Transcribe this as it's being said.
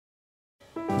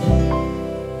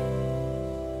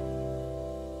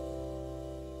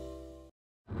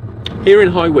Here in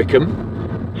High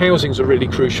Wycombe, housing's a really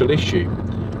crucial issue.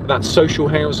 That's social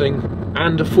housing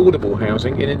and affordable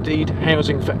housing, and indeed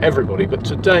housing for everybody. But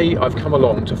today I've come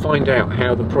along to find out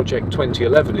how the project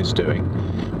 2011 is doing.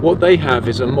 What they have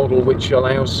is a model which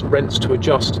allows rents to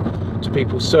adjust to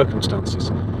people's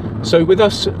circumstances. So with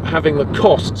us having the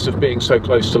costs of being so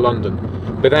close to London,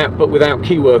 but without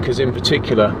key workers in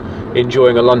particular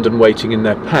enjoying a London waiting in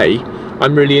their pay,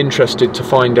 I'm really interested to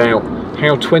find out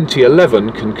how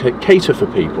 2011 can cater for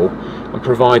people and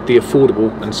provide the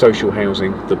affordable and social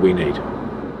housing that we need.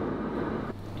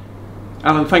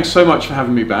 Alan, thanks so much for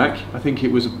having me back. I think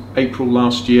it was April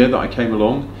last year that I came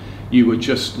along. You were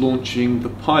just launching the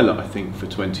pilot, I think, for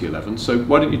 2011. So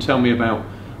why don't you tell me about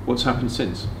what's happened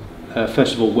since?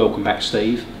 First of all, welcome back,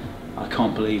 Steve. I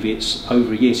can't believe it's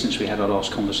over a year since we had our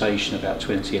last conversation about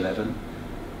 2011.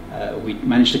 We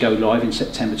managed to go live in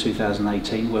September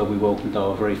 2018, where we welcomed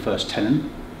our very first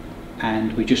tenant,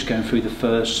 and we're just going through the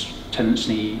first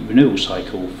tenancy renewal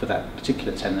cycle for that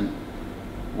particular tenant.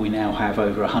 We now have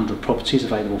over 100 properties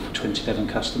available for 2011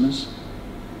 customers,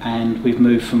 and we've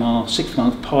moved from our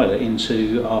 6-month pilot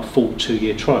into our full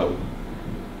 2-year trial.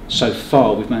 So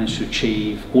far we've managed to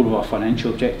achieve all of our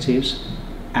financial objectives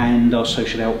and our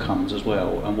social outcomes as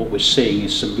well, and what we're seeing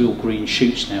is some real green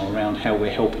shoots now around how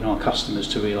we're helping our customers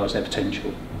to realise their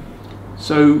potential.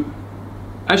 So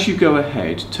as you go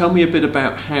ahead, tell me a bit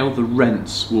about how the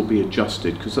rents will be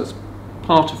adjusted, because that's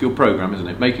part of your programme, isn't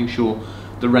it? Making sure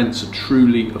the rents are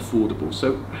truly affordable.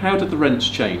 So how did the rents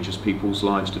change as people's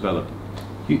lives develop?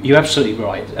 You're absolutely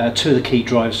right. Two of the key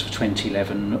drivers for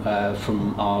 2011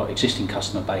 from our existing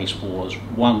customer base was,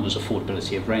 one was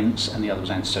affordability of rents and the other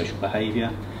was antisocial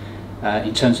behaviour.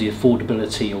 In terms of the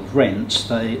affordability of rents,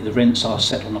 the rents are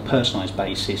set on a personalised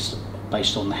basis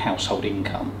based on the household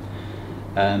income.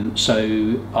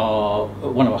 So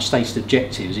one of our stated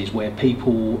objectives is where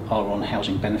people are on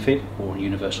housing benefit or on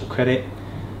universal credit,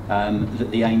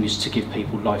 that the aim is to give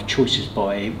people life choices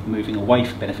by moving away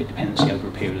from benefit dependency over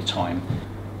a period of time.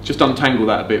 Just untangle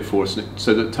that a bit for us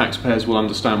so that taxpayers will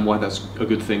understand why that's a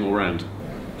good thing all round.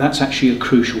 That's actually a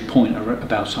crucial point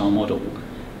about our model,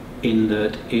 in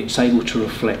that it's able to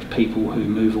reflect people who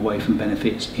move away from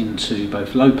benefits into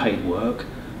both low paid work,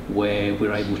 where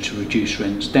we're able to reduce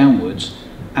rents downwards,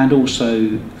 and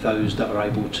also those that are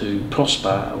able to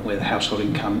prosper where the household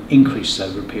income increases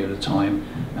over a period of time,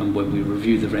 and when we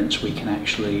review the rents we can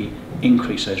actually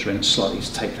increase those rents slightly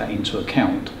to take that into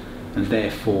account, and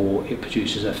therefore it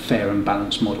produces a fair and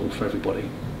balanced model for everybody.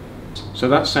 So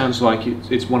that sounds like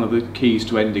it's one of the keys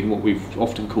to ending what we've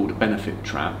often called a benefit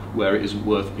trap, where it isn't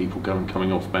worth people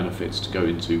coming off benefits to go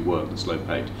into work that's low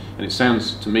paid. And it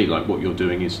sounds to me like what you're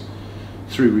doing is,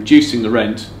 through reducing the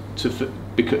rent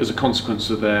because as a consequence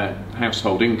of their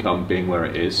household income being where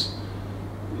it is,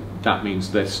 that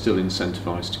means they're still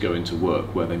incentivised to go into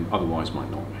work where they otherwise might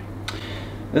not be.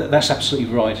 That's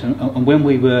absolutely right, and when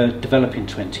we were developing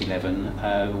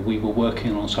 2011, we were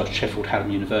working alongside Sheffield Hallam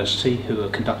University, who are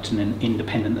conducting an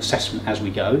independent assessment as we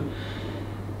go.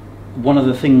 One of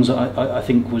the things I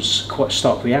think was quite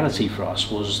stark reality for us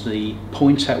was the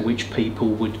point at which people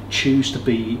would choose to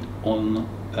be on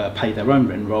pay their own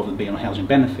rent rather than be on a housing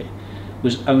benefit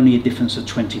was only a difference of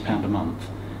 £20 a month.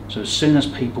 So as soon as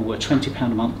people were £20 a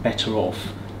month better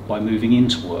off by moving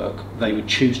into work, they would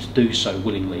choose to do so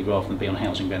willingly rather than be on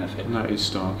housing benefit. And that is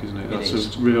stark, isn't it?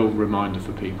 That's a real reminder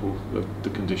for people of the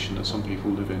condition that some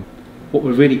people live in. What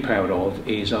we're really proud of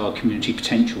is our community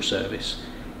potential service.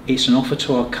 It's an offer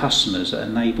to our customers that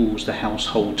enables the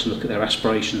household to look at their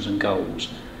aspirations and goals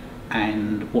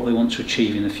and what they want to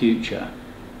achieve in the future.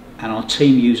 And our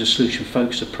team use a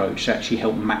solution-focused approach to actually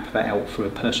help map that out through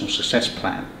a personal success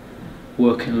plan,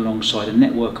 working alongside a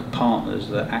network of partners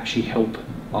that actually help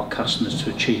our customers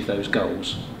to achieve those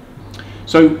goals.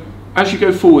 So as you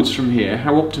go forwards from here,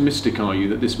 how optimistic are you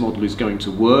that this model is going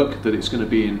to work, that it's going to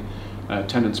be in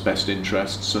tenants' best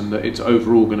interests, and that it's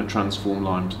overall going to transform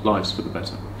lives for the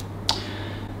better?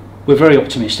 We're very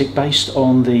optimistic. Based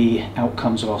on the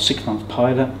outcomes of our 6-month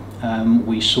pilot,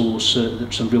 we saw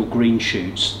some real green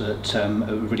shoots that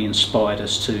really inspired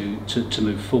us to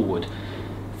move forward.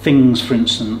 Things, for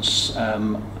instance,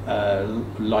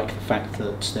 like the fact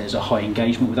that there's a high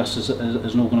engagement with us as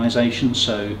an organisation,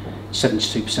 so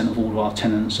 72% of all of our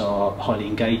tenants are highly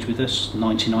engaged with us,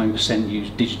 99% use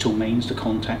digital means to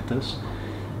contact us.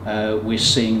 We're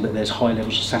seeing that there's high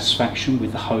levels of satisfaction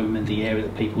with the home and the area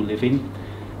that people live in.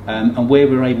 And where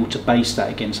we're able to base that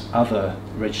against other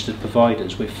registered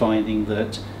providers, we're finding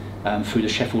that through the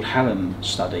Sheffield Hallam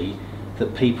study,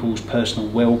 that people's personal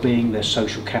well-being, their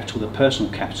social capital, their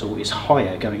personal capital is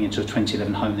higher going into a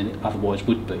 2011 home than it otherwise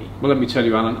would be. Well, let me tell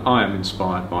you, Alan, I am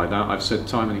inspired by that. I've said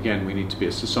time and again we need to be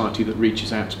a society that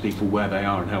reaches out to people where they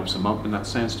are and helps them up, and that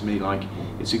sounds to me like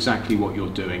it's exactly what you're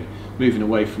doing. Moving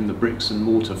away from the bricks and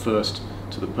mortar first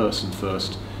to the person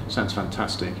first sounds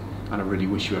fantastic, and I really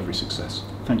wish you every success.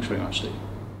 Thanks very much, Steve.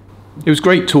 It was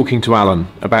great talking to Alan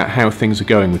about how things are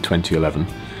going with 2011,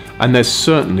 and there's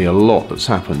certainly a lot that's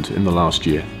happened in the last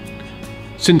year.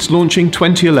 Since launching,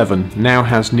 2011 now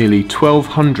has nearly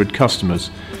 1,200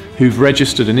 customers who've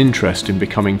registered an interest in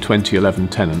becoming 2011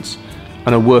 tenants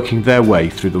and are working their way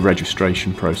through the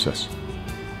registration process.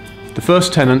 The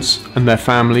first tenants and their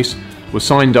families were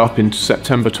signed up in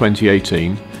September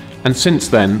 2018, and since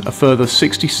then a further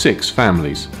 66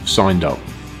 families have signed up.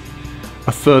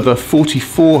 A further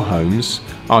 44 homes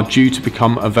are due to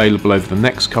become available over the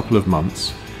next couple of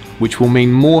months, which will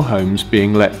mean more homes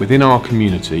being let within our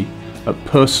community at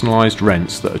personalised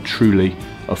rents that are truly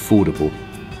affordable.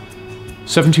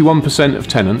 71% of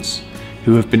tenants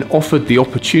who have been offered the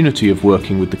opportunity of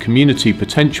working with the community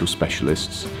potential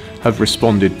specialists have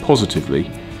responded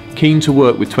positively, keen to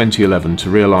work with 2011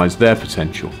 to realise their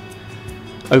potential.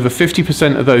 Over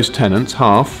 50% of those tenants,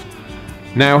 half,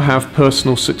 now have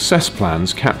personal success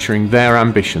plans capturing their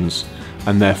ambitions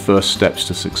and their first steps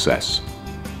to success.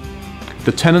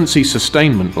 The Tenancy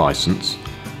Sustainment Licence,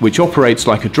 which operates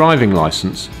like a driving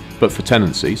licence but for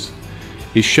tenancies,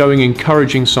 is showing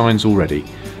encouraging signs already,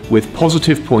 with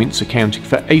positive points accounting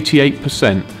for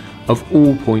 88% of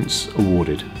all points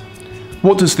awarded.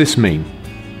 What does this mean?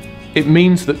 It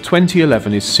means that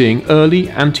 2011 is seeing early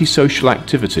antisocial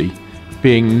activity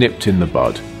being nipped in the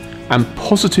bud and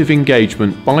positive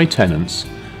engagement by tenants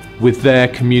with their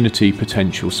community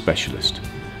potential specialist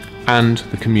and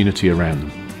the community around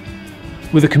them.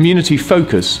 With a community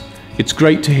focus, it's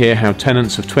great to hear how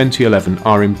tenants of 2011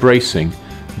 are embracing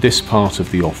this part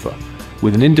of the offer,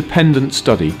 with an independent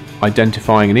study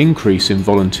identifying an increase in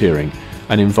volunteering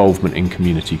and involvement in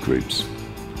community groups.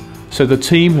 So the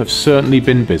team have certainly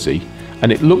been busy,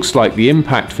 and it looks like the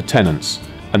impact for tenants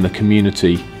and the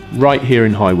community right here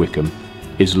in High Wycombe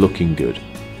is looking good.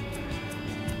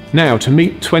 Now to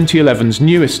meet 2011's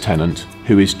newest tenant,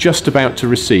 who is just about to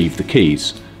receive the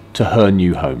keys to her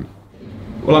new home.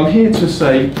 Well, I'm here to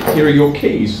say, here are your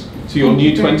keys to your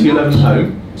new 2011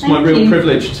 home. It's my real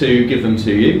privilege to give them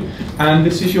to you, and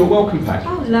this is your welcome pack.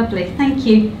 Oh, lovely, thank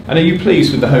you. And are you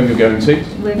pleased with the home you're going to?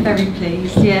 We're very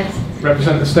pleased, yes.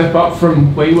 Represent the step up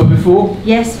from where you were before?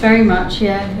 Yes, very much,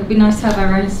 yeah. It'd be nice to have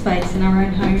our own space and our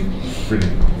own home.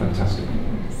 Brilliant, fantastic.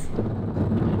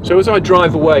 So as I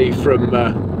drive away from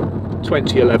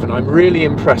 2011, I'm really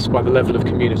impressed by the level of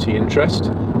community interest.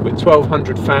 With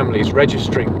 1,200 families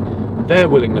registering their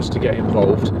willingness to get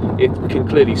involved, it can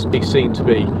clearly be seen to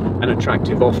be an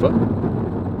attractive offer.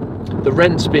 The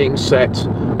rents being set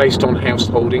based on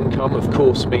household income, of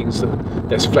course, means that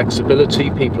there's flexibility.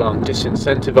 People aren't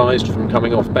disincentivised from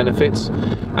coming off benefits,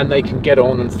 and they can get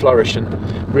on and flourish and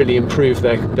really improve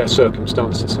their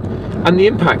circumstances. And the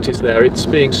impact is there. It's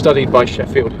being studied by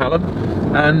Sheffield Hallam,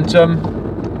 and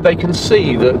they can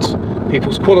see that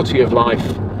people's quality of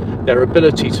life, their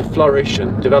ability to flourish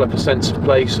and develop a sense of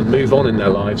place and move on in their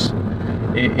lives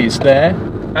is there,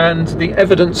 and the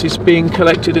evidence is being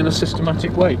collected in a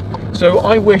systematic way. So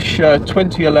I wish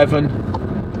 2011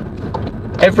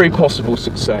 every possible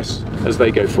success as they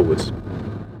go forwards.